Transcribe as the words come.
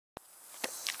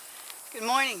Good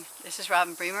morning. This is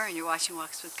Robin Bremer and you're watching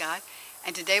Walks with God.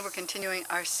 And today we're continuing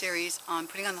our series on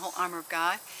putting on the whole armor of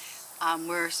God.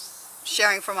 We're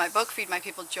sharing from my book, Feed My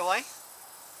People Joy,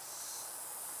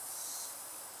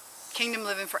 Kingdom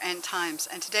Living for End Times.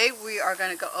 And today we are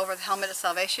going to go over the helmet of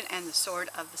salvation and the sword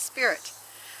of the Spirit.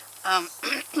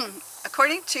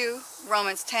 According to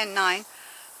Romans 10:9,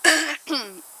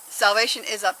 salvation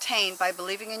is obtained by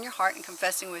believing in your heart and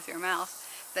confessing with your mouth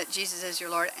that Jesus is your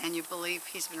Lord and you believe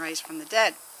He's been raised from the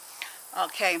dead.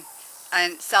 Okay,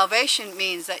 and salvation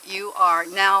means that you are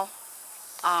now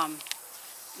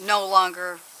no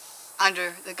longer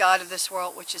under the god of this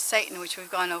world, which is Satan, which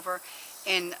we've gone over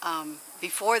in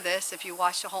before this. If you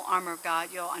watch the whole armor of God,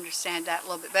 you'll understand that a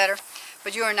little bit better.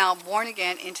 But you are now born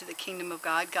again into the kingdom of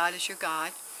God. God is your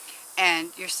God, and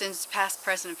your sins past,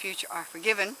 present, and future are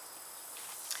forgiven.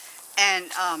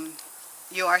 And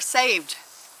you are saved.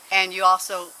 And you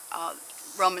also,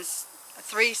 Romans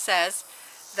 3 says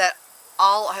that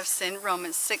all have sinned.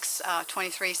 Romans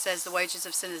 6:23 says the wages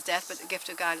of sin is death, but the gift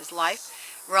of God is life.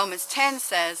 Romans 10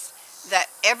 says that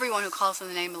everyone who calls on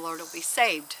the name of the Lord will be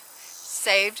saved.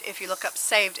 Saved, if you look up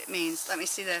saved, it means,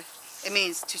 it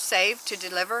means to save, to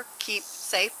deliver, keep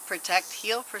safe, protect,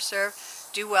 heal, preserve,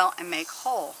 do well, and make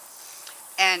whole.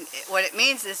 And what it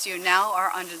means is you now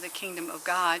are under the kingdom of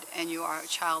God, and you are a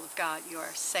child of God. You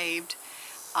are saved.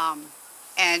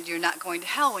 And you're not going to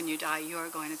hell when you die. You are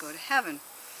going to go to heaven.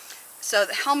 So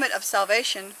the helmet of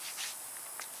salvation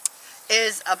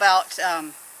is about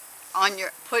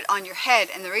put on your head,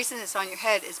 and the reason it's on your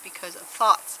head is because of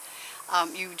thoughts.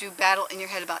 You do battle in your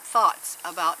head about thoughts,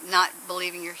 about not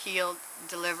believing you're healed,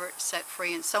 delivered, set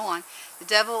free, and so on.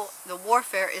 The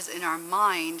warfare is in our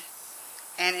mind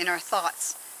and in our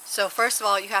thoughts. So first of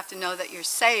all, you have to know that you're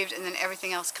saved, and then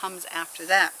everything else comes after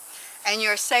that. And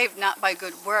you're saved not by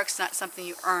good works, not something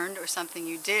you earned or something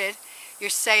you did.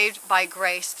 You're saved by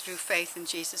grace through faith in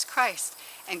Jesus Christ.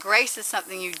 And grace is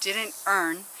something you didn't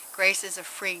earn. Grace is a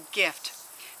free gift.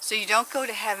 So you don't go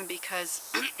to heaven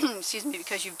because, excuse me,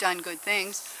 because you've done good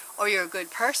things or you're a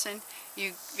good person.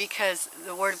 Because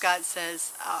the Word of God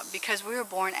says, because we were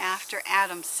born after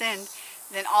Adam sinned,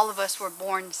 then all of us were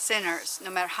born sinners.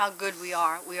 No matter how good we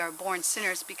are born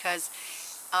sinners because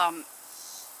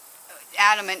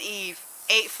Adam and Eve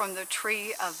ate from the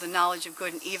tree of the knowledge of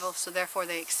good and evil, so therefore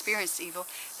they experienced evil.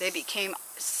 They became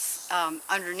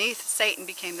underneath. Satan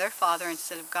became their father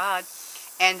instead of God,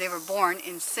 and they were born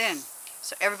in sin.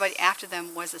 So everybody after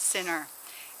them was a sinner.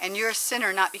 And you're a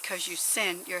sinner not because you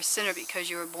sinned. You're a sinner because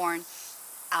you were born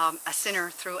a sinner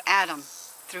through Adam,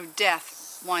 through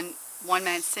death. One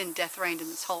man's sin, death reigned in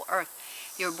this whole earth.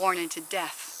 You were born into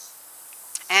death.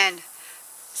 And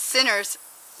sinners,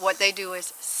 what they do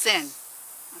is sin.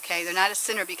 Okay, they're not a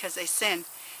sinner because they sin.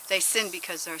 They sin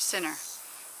because they're a sinner.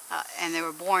 And they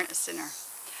were born a sinner.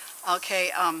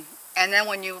 Okay, and then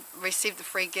when you receive the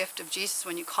free gift of Jesus,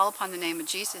 when you call upon the name of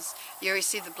Jesus, you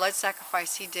receive the blood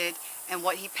sacrifice He did and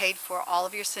what He paid for all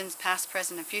of your sins, past,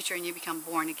 present, and future, and you become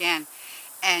born again.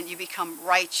 And you become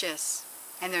righteous.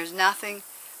 And there's nothing,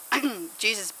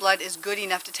 Jesus' blood is good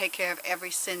enough to take care of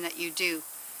every sin that you do.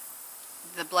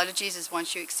 The blood of Jesus,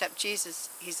 once you accept Jesus,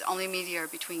 He's the only mediator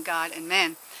between God and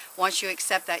men. Once you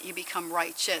accept that, you become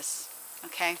righteous,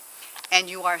 okay? And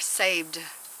you are saved,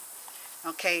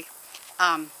 okay?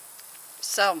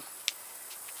 So,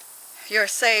 you're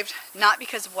saved not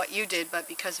because of what you did, but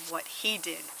because of what He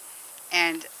did.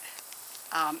 And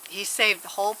He saved the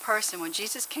whole person. When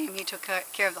Jesus came, He took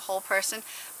care of the whole person,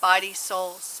 body,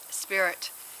 soul,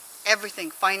 spirit, everything,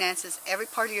 finances, every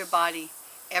part of your body,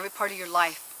 every part of your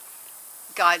life.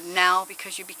 God, now,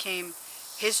 because you became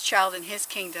His child in His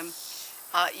kingdom,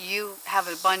 you have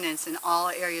abundance in all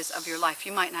areas of your life.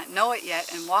 You might not know it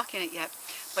yet and walk in it yet,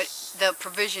 but the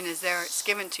provision is there. It's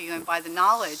given to you, and by the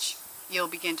knowledge, you'll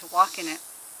begin to walk in it.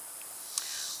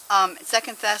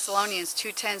 2 Thessalonians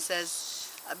 2:10 says,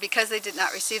 because they did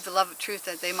not receive the love of truth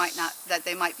that they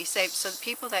might be saved. So the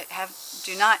people that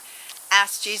do not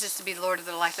ask Jesus to be the Lord of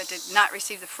their life, that did not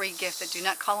receive the free gift, that do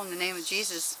not call on the name of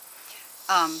Jesus,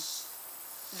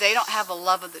 they don't have a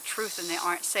love of the truth and they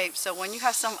aren't saved. So when you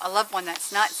have a loved one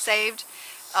that's not saved,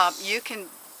 you can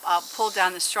pull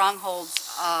down the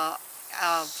strongholds of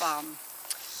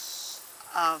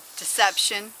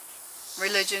deception,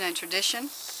 religion, and tradition,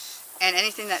 and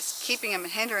anything that's keeping them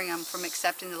and hindering them from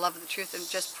accepting the love of the truth. And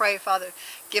just pray, Father,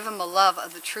 give them a love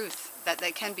of the truth that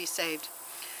they can be saved.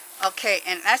 Okay,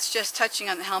 and that's just touching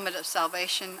on the helmet of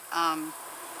salvation.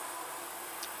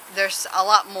 There's a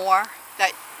lot more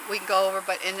that we can go over,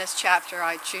 but in this chapter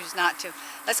I choose not to.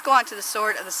 Let's go on to the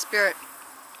sword of the Spirit.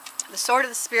 The sword of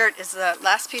the Spirit is the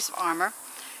last piece of armor,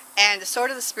 And the sword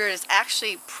of the Spirit is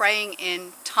actually praying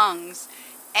in tongues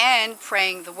and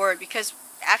praying the word, because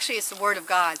actually it's the word of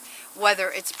God, whether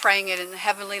it's praying it in the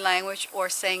heavenly language or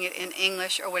saying it in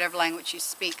English or whatever language you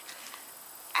speak.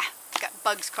 Got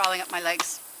bugs crawling up my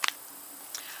legs.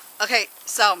 Okay,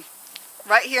 so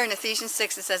right here in Ephesians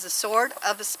 6 it says the sword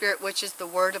of the Spirit, which is the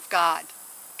word of God.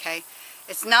 Okay,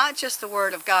 it's not just the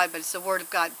word of God, but it's the word of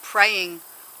God, praying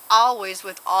always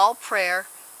with all prayer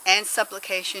and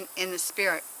supplication in the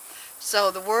Spirit. So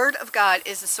the word of God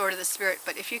is the sword of the Spirit,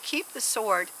 but if you keep the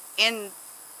sword in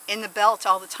the belt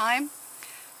all the time,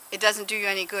 it doesn't do you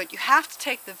any good. You have to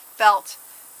take the belt,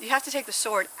 you have to take the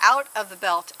sword out of the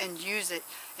belt and use it.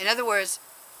 In other words,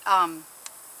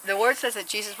 the word says that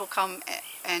Jesus will come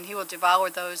and he will devour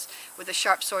those with a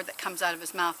sharp sword that comes out of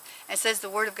his mouth. And it says the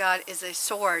word of God is a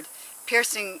sword,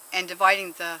 piercing and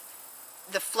dividing the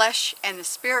flesh and the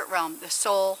spirit realm, the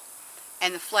soul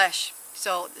and the flesh.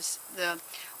 So the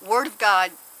word of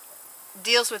God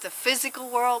deals with the physical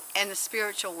world and the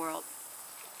spiritual world.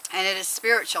 And it is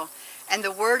spiritual. And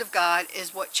the word of God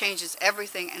is what changes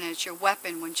everything, and it's your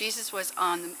weapon. When Jesus was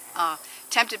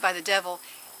tempted by the devil,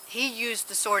 he used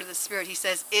the sword of the Spirit. He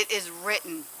says, it is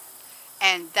written.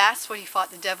 And that's what he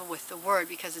fought the devil with, the word,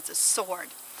 because it's a sword.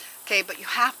 Okay, but you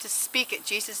have to speak it.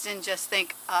 Jesus didn't just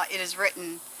think, it is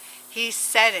written. He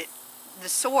said it. The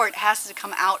sword has to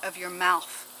come out of your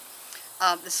mouth.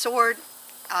 The sword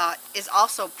is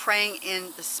also praying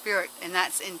in the Spirit, and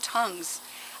that's in tongues.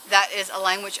 That is a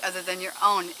language other than your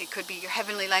own. It could be your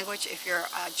heavenly language. If you're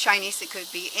Chinese, it could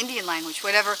be Indian language.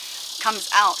 Whatever comes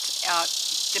out,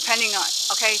 depending on...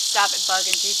 Okay, stop it, bug,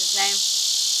 in Jesus' name.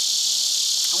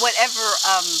 Whatever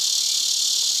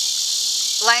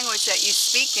language that you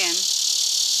speak in,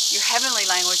 your heavenly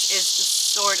language is the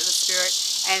sword of the Spirit.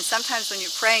 And sometimes when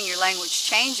you're praying, your language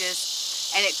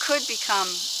changes, and it could become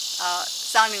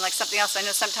sounding like something else. I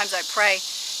know sometimes I pray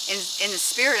in the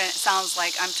Spirit, and it sounds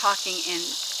like I'm talking in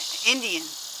Indian.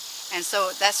 And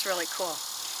so that's really cool.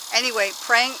 Anyway,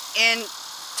 praying in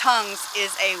tongues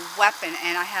is a weapon,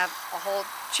 and I have a whole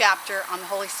chapter on the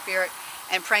Holy Spirit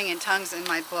and praying in tongues in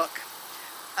my book.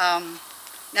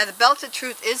 Now the belt of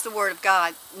truth is the word of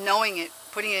God, knowing it,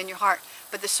 putting it in your heart.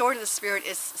 But the sword of the Spirit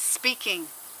is speaking.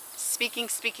 Speaking,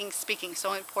 speaking, speaking.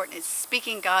 So important. It's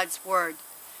speaking God's word.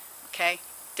 Okay?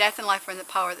 Death and life are in the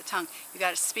power of the tongue. You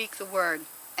got to speak the word.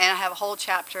 And I have a whole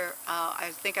chapter,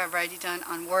 I think I've already done,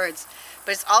 on words.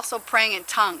 But it's also praying in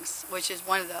tongues, which is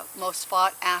one of the most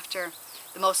fought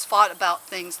about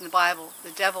things in the Bible.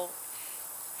 The devil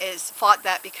is fought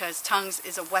that because tongues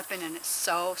is a weapon, and it's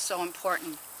so, so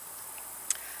important.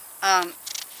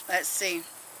 Let's see.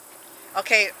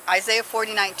 Okay, Isaiah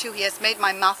 49:2, he has made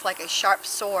my mouth like a sharp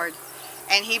sword.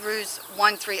 And Hebrews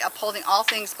 1:3, upholding all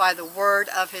things by the word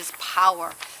of his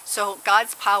power. So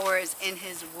God's power is in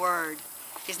his word.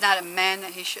 He's not a man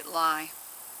that he should lie.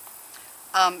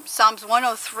 Psalms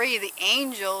 103, the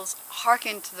angels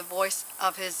hearken to the voice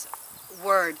of his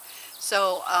word.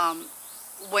 So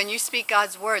when you speak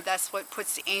God's word, that's what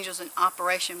puts the angels in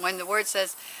operation. When the word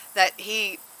says that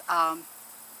he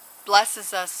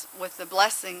blesses us with the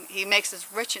blessing, he makes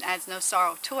us rich and adds no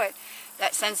sorrow to it,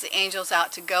 that sends the angels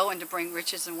out to go and to bring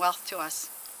riches and wealth to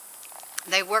us.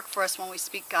 They work for us when we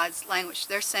speak God's language.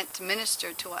 They're sent to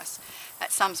minister to us.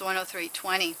 That's Psalms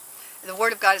 103:20. The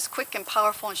word of God is quick and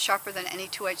powerful and sharper than any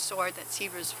two-edged sword. That's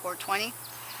Hebrews 4:20.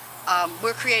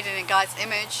 We're created in God's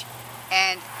image,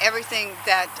 and everything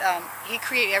that he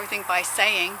created everything by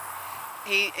saying.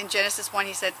 In Genesis 1,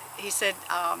 he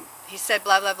said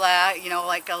blah blah blah. You know,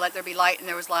 like let there be light, and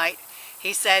there was light.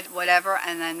 He said whatever,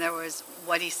 and then there was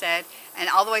what he said. And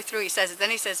all the way through he says it. Then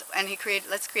he says, and he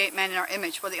created, let's create man in our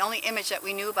image. Well, the only image that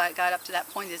we knew about God up to that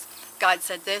point is God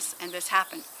said this, and this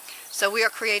happened. So we are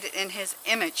created in his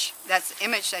image. That's the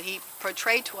image that he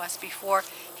portrayed to us before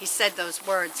he said those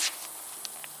words.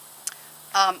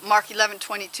 Mark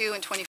 11:22 and 24.